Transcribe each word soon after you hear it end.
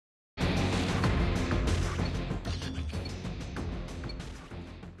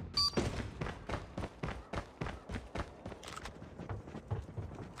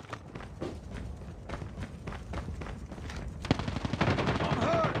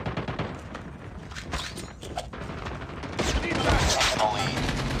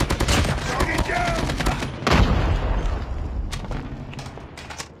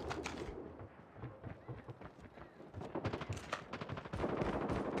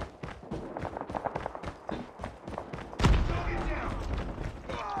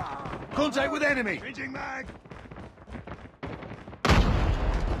Contact with enemy! Changing mag!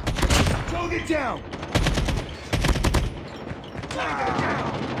 Target down! Tango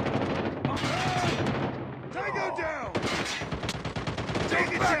down! Tango down!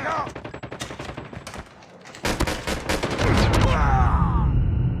 Take it back up!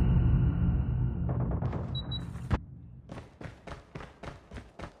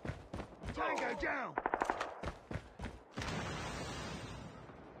 Tango down!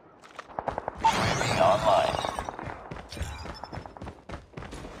 UAV online.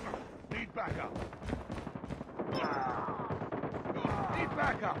 Need backup. Need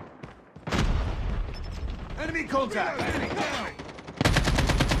backup. Enemy contact! Enemy down!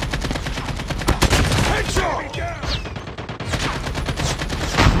 Headshot! Enemy down!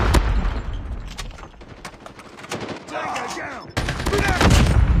 Tango down!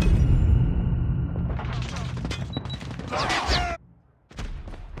 Target down!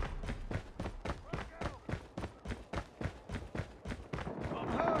 I'm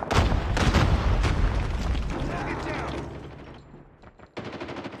hurt! Target down!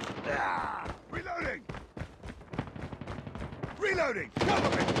 Reloading! Reloading! Cover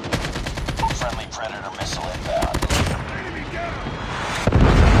me! Friendly Predator missile inbound. Enemy down!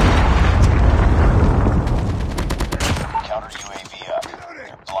 Counter UAV up.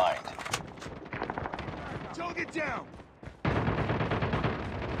 They're blind. Target down!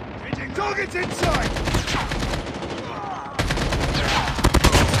 Changing targets inside!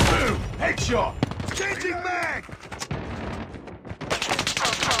 Boom! Headshot! Changing mag!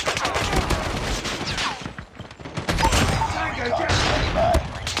 Tango Recon down! standing by.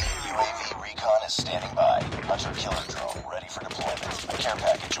 UAV recon is standing by. Hunter killer drone ready for deployment. A care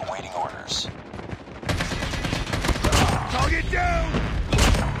package awaiting orders. Target down!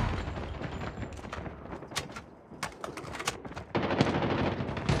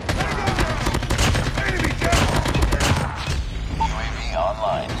 Tango down! Enemy down! UAV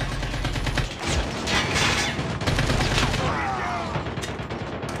online.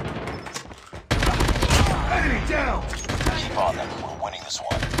 Enemy down! Keep on them. We're winning this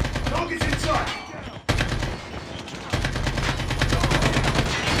one. Target's inside!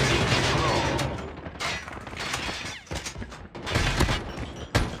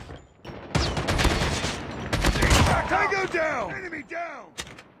 Tango down! Enemy down!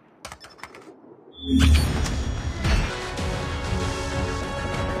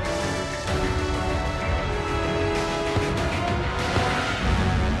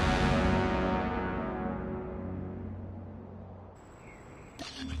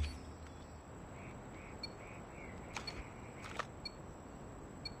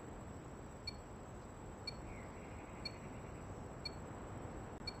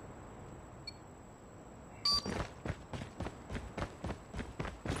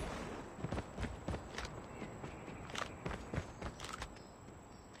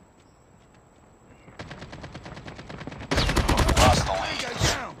 Lost the lead. Tango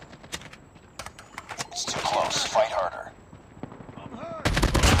down! It's too close. Fight harder. I'm hurt!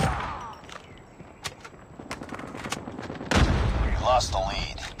 We lost the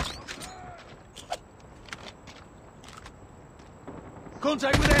lead.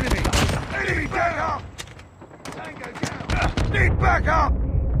 Contact with enemy! Enemy down! Tango down! Need backup!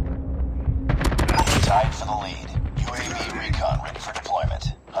 Tied for the lead. UAV recon ready for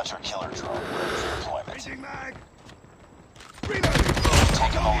deployment. Hunter killer drone ready for deployment. Changing mag! Reloading!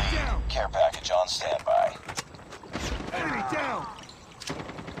 Taking the Target lead. down! Care package on standby. Enemy down!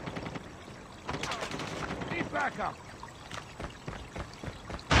 Need backup!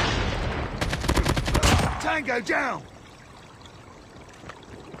 Tango down!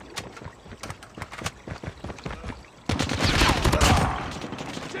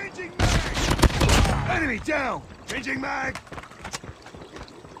 Changing mag! Enemy down! Changing mag!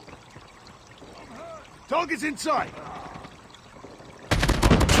 Target's in sight!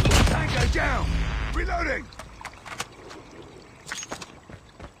 Tango down! Reloading!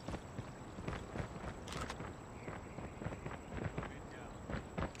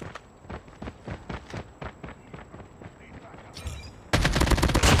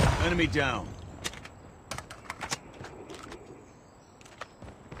 Enemy down!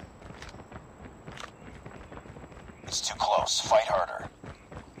 It's too close. Fight harder.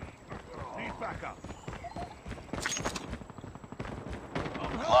 Need backup!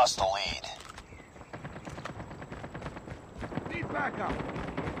 We lost the lead. Need backup!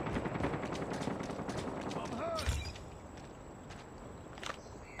 I'm hurt!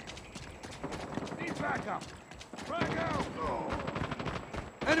 Need backup! Frag out!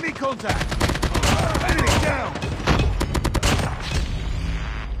 Enemy contact! Enemy down!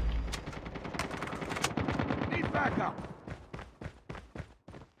 backup.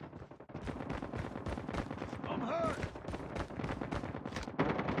 I'm hurt.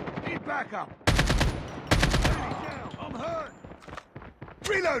 Need backup. Enemy down. I'm hurt.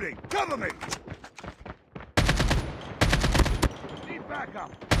 Reloading. Cover me. Need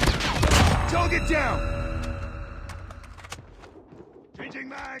backup. Target down. Changing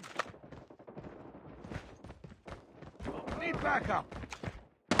mag. Need backup.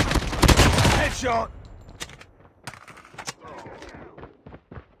 Headshot.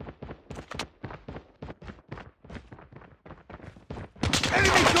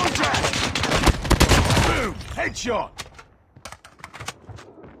 Enemy contact. Boom. Headshot.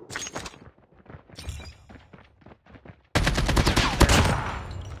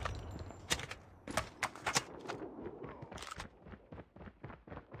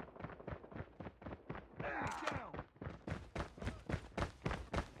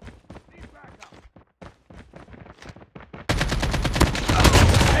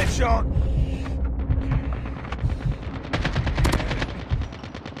 Headshot!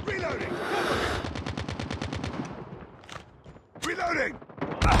 Reloading! Reloading!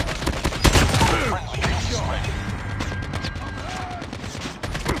 Friendly is ready.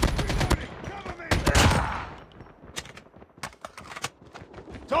 Reloading! Cover me!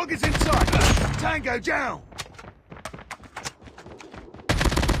 Target's in sight! Tango down!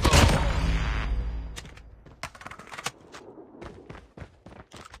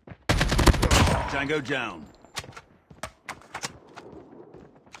 Tango down.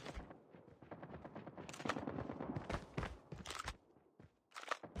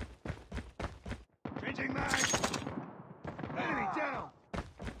 Changing mag. Enemy down.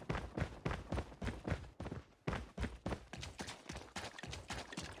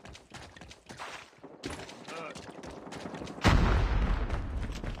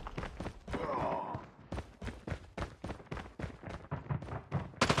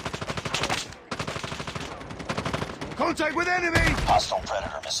 Contact with enemy! Hostile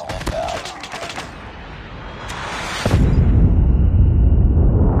Predator missile inbound.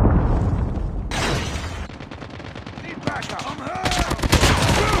 Need backup! I'm hurt!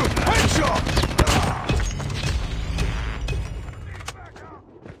 Boom! Headshot! Need backup!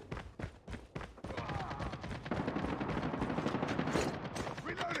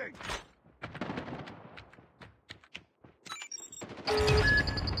 Reloading!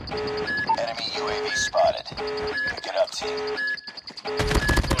 Enemy UAV spotted. Pick it up, team.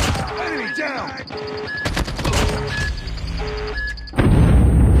 Enemy down!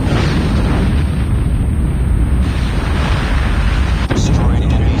 Destroyed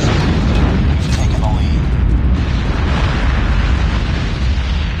enemies. We've taken the lead.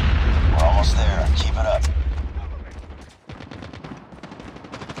 We're almost there. Keep it up.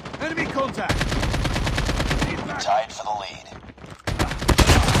 Enemy contact! Need We're backup! tied for the lead.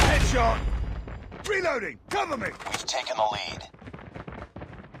 Headshot! Reloading! Cover me! We've taken the lead.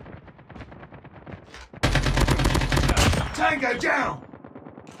 Tango down!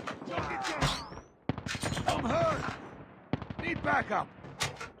 Target down! I'm hurt! Need backup!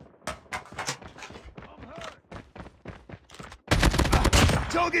 I'm hurt!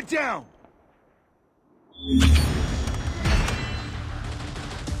 Target down!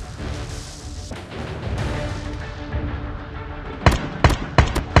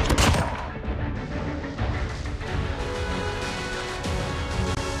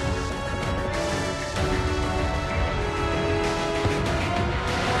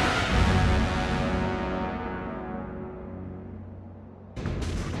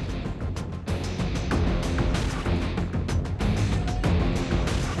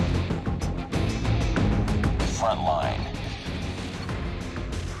 Front line.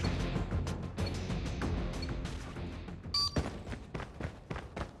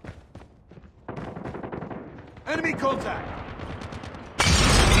 Enemy contact!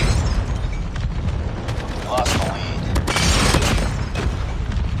 We lost the lead.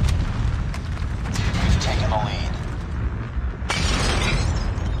 We've taken the lead.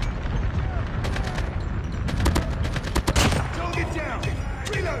 Target down!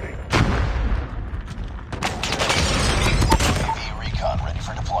 Reloading! UAV recon ready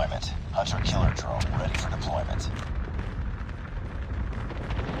for deployment. Hunter killer drone ready for deployment.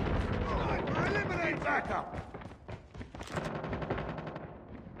 Eliminate backup!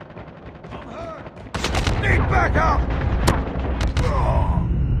 I'm hurt! Need backup!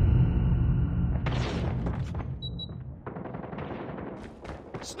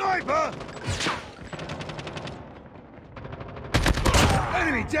 Sniper!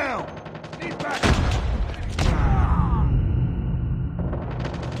 Enemy down! Need backup!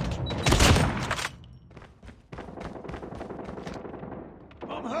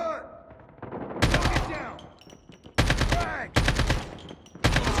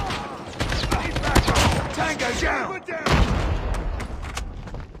 Tango down!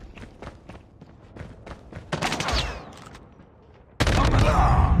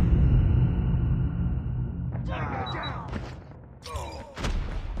 Tango down!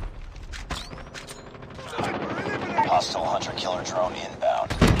 Sniper eliminated! Hostile hunter-killer drone inbound.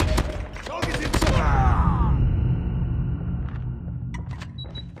 Target's inside!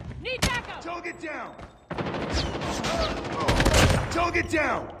 Need backup! Target down! Target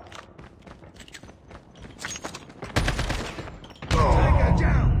down! Tango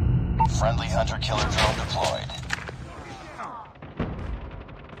down! Friendly hunter-killer drone deployed.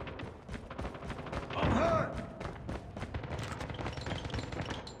 I'm hurt!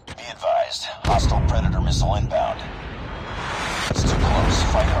 Be advised, hostile Predator missile inbound. It's too close,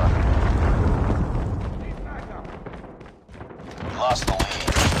 fight harder. Need backup! We lost the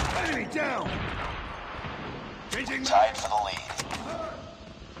lead. Enemy down! Changing Tied for the lead.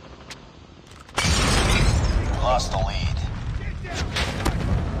 We lost the lead. Get down!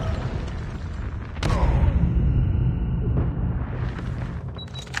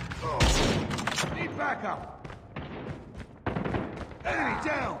 Need backup! Enemy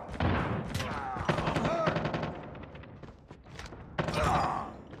down! I'm hurt!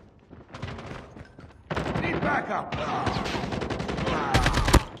 Need backup!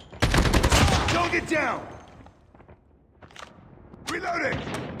 Target down! Reloading!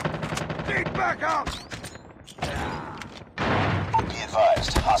 Need backup! Be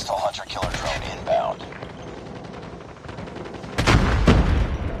advised, hostile hunter-killer drone inbound.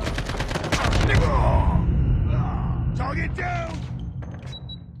 Target down!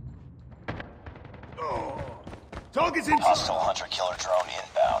 Target's inside! Hostile hunter-killer drone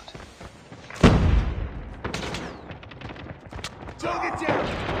inbound. Target down!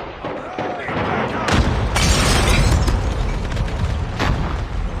 Need backup!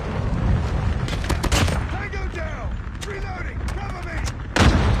 Tango down! Reloading! Cover me!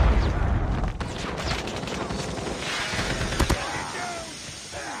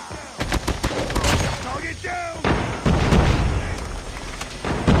 Target down!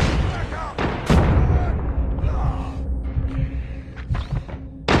 Back up!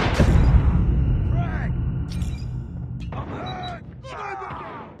 Frag! I'm hurt! Sniper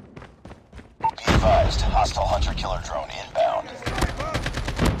down! Be advised, hostile hunter-killer drone inbound. Sniper!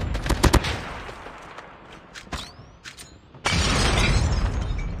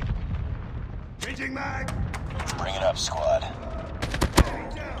 Changing mag! Bring it up, squad.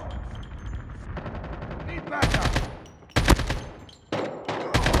 Enemy down! Need backup!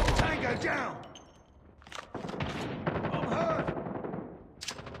 Tango down! I'm hurt!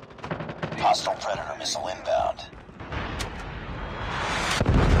 Hostile Predator missile inbound.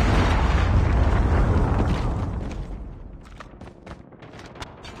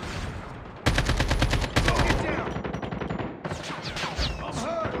 Target down! I'm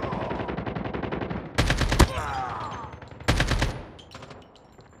hurt!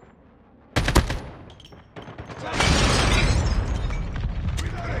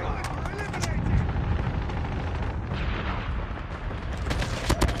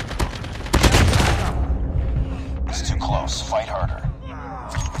 It's too close, fight harder.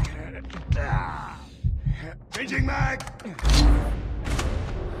 Changing mag!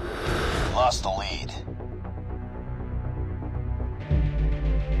 Lost the lead.